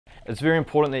It's very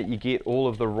important that you get all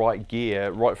of the right gear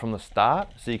right from the start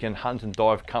so you can hunt and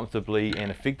dive comfortably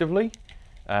and effectively.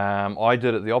 I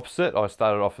did it the opposite. I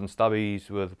started off in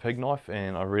stubbies with a pig knife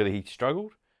and I really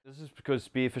struggled. This is because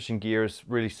spearfishing gear is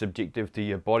really subjective to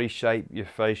your body shape, your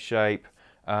face shape,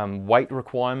 weight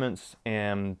requirements,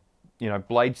 and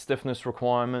blade stiffness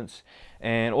requirements,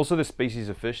 and also the species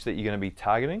of fish that you're going to be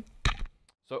targeting.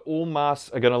 So all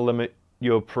masks are going to limit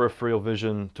your peripheral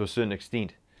vision to a certain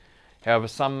extent. However,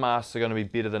 some masks are going to be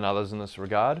better than others in this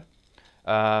regard.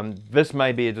 This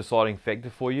may be a deciding factor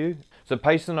for you. So it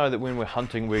pays to know that when we're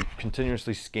hunting, we're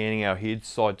continuously scanning our heads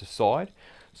side to side.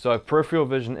 So peripheral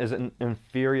vision is an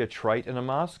inferior trait in a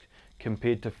mask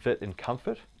compared to fit and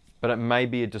comfort, but it may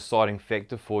be a deciding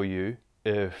factor for you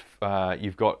if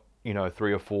you've got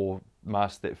 3 or 4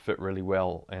 masks that fit really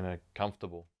well and are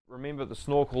comfortable. Remember, the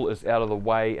snorkel is out of the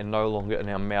way and no longer in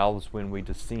our mouths when we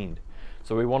descend.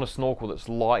 So we want a snorkel that's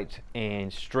light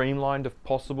and streamlined if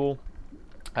possible,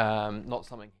 not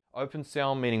something open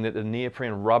sound, meaning that the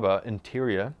neoprene rubber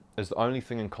interior is the only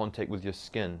thing in contact with your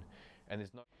skin, and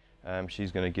there's no.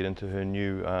 She's going to get into her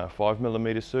new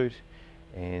 5mm suit,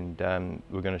 and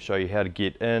we're going to show you how to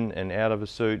get in and out of a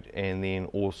suit, and then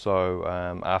also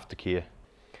aftercare.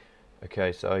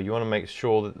 Okay, so you want to make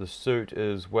sure that the suit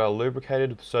is well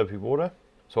lubricated with soapy water.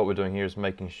 So what we're doing here is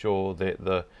making sure that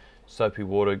the soapy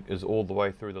water is all the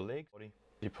way through the leg.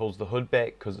 She pulls the hood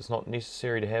back because it's not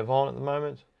necessary to have on at the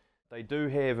moment. They do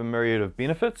have a myriad of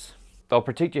benefits. They'll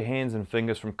protect your hands and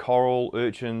fingers from coral,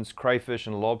 urchins, crayfish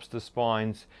and lobster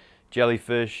spines,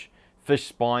 jellyfish, fish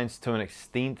spines to an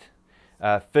extent,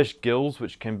 fish gills,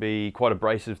 which can be quite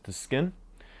abrasive to skin,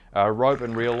 rope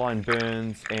and reel line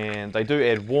burns, and they do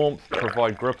add warmth,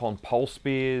 provide grip on pole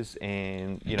spears,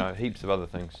 and heaps of other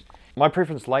things. My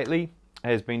preference lately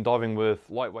has been diving with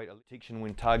lightweight protection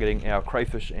when targeting our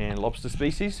crayfish and lobster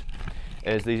species,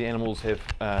 as these animals have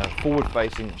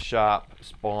forward-facing sharp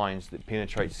spines that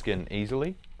penetrate skin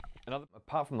easily.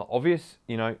 Apart from the obvious,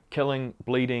 killing,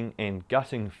 bleeding and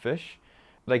gutting fish,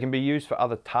 they can be used for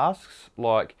other tasks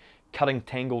like cutting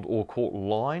tangled or caught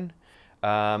line,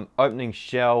 opening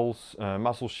shells,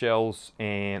 mussel shells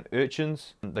and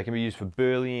urchins. They can be used for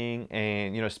burleying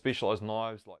and specialized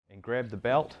knives, and grab the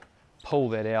belt, pull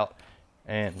that out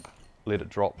and let it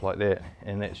drop like that,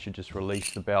 and that should just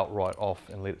release the belt right off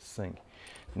and let it sink.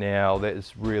 Now that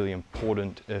is really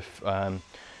important if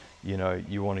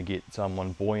you want to get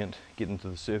someone buoyant, get them to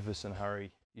the surface in a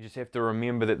hurry. You just have to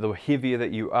remember that the heavier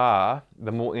that you are,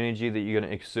 the more energy that you're going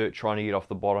to exert trying to get off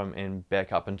the bottom and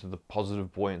back up into the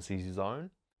positive buoyancy zone.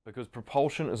 Because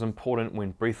propulsion is important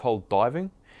when breath hold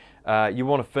diving. You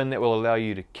want a fin that will allow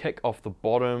you to kick off the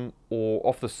bottom or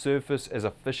off the surface as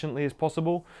efficiently as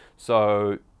possible.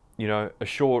 So, a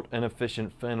short,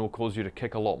 inefficient fin will cause you to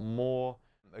kick a lot more.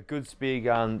 A good spear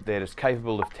gun that is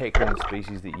capable of tackling the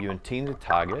species that you intend to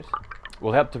target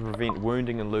will help to prevent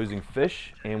wounding and losing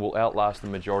fish, and will outlast the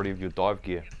majority of your dive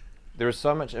gear. There is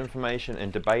so much information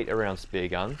and debate around spear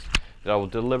guns that I will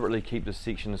deliberately keep this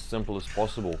section as simple as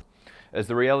possible, as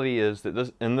the reality is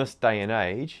that in this day and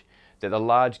age, that the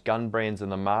large gun brands in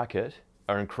the market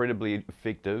are incredibly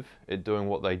effective at doing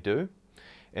what they do,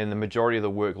 and the majority of the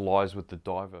work lies with the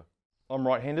diver. I'm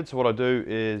right-handed, so what I do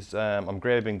is I'm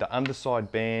grabbing the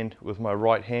underside band with my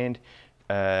right hand,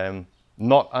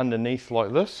 not underneath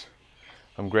like this.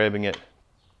 I'm grabbing it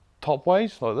top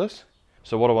ways like this.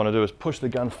 So what I want to do is push the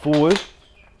gun forward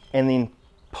and then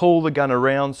pull the gun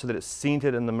around so that it's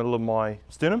centered in the middle of my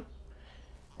sternum.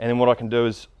 And then what I can do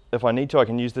is, if I need to, I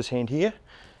can use this hand here,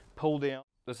 pull down.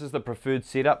 This is the preferred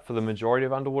setup for the majority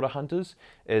of underwater hunters,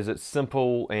 as it's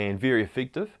simple and very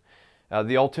effective.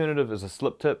 The alternative is a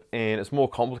slip tip, and it's more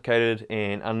complicated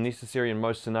and unnecessary in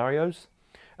most scenarios.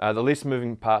 The less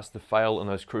moving parts to fail in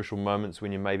those crucial moments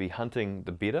when you may be hunting,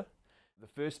 the better. The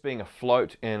first being a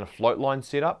float and a float line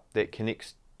setup that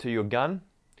connects to your gun,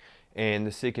 and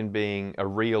the second being a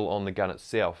reel on the gun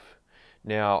itself.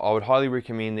 Now, I would highly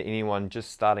recommend that anyone just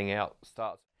starting out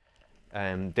starts,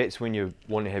 and that's when you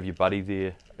want to have your buddy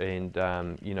there, and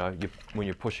when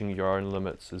you're pushing your own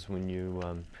limits is when you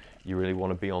really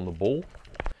want to be on the ball.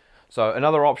 So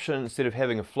another option, instead of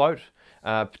having a float,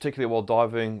 particularly while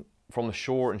diving from the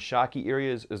shore and sharky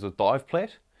areas, is a dive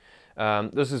plat.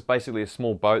 This is basically a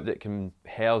small boat that can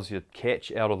house your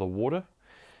catch out of the water.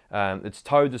 It's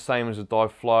towed the same as a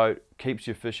dive float, keeps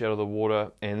your fish out of the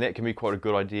water, and that can be quite a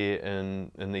good idea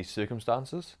in these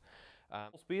circumstances.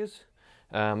 Pole spears,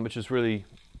 which is really,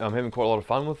 I'm having quite a lot of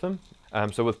fun with them.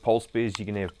 So with pole spears you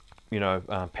can have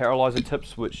paralyzer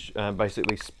tips, which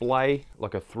basically splay,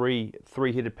 like a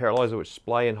three-headed paralyzer which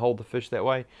splay and hold the fish that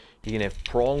way. You can have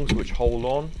prongs which hold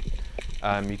on,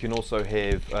 You can also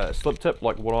have a slip tip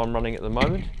like what I'm running at the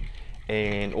moment,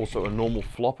 and also a normal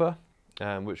flopper,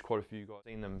 which quite a few guys have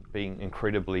seen them being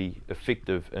incredibly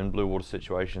effective in blue water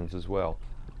situations as well.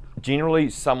 Generally,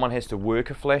 someone has to work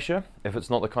a flasher if it's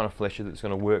not the kind of flasher that's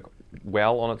going to work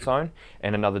well on its own,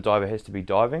 and another diver has to be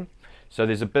diving. So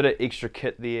there's a bit of extra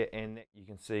kit there, and you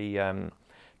can see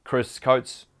Chris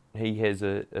Coates, he has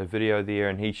a video there,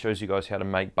 and he shows you guys how to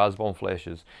make buzz bomb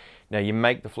flashers. Now you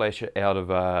make the flasher out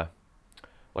of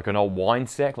like an old wine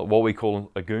sack, like what we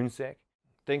call a goon sack.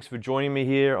 Thanks for joining me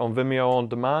here on Vimeo On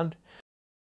Demand.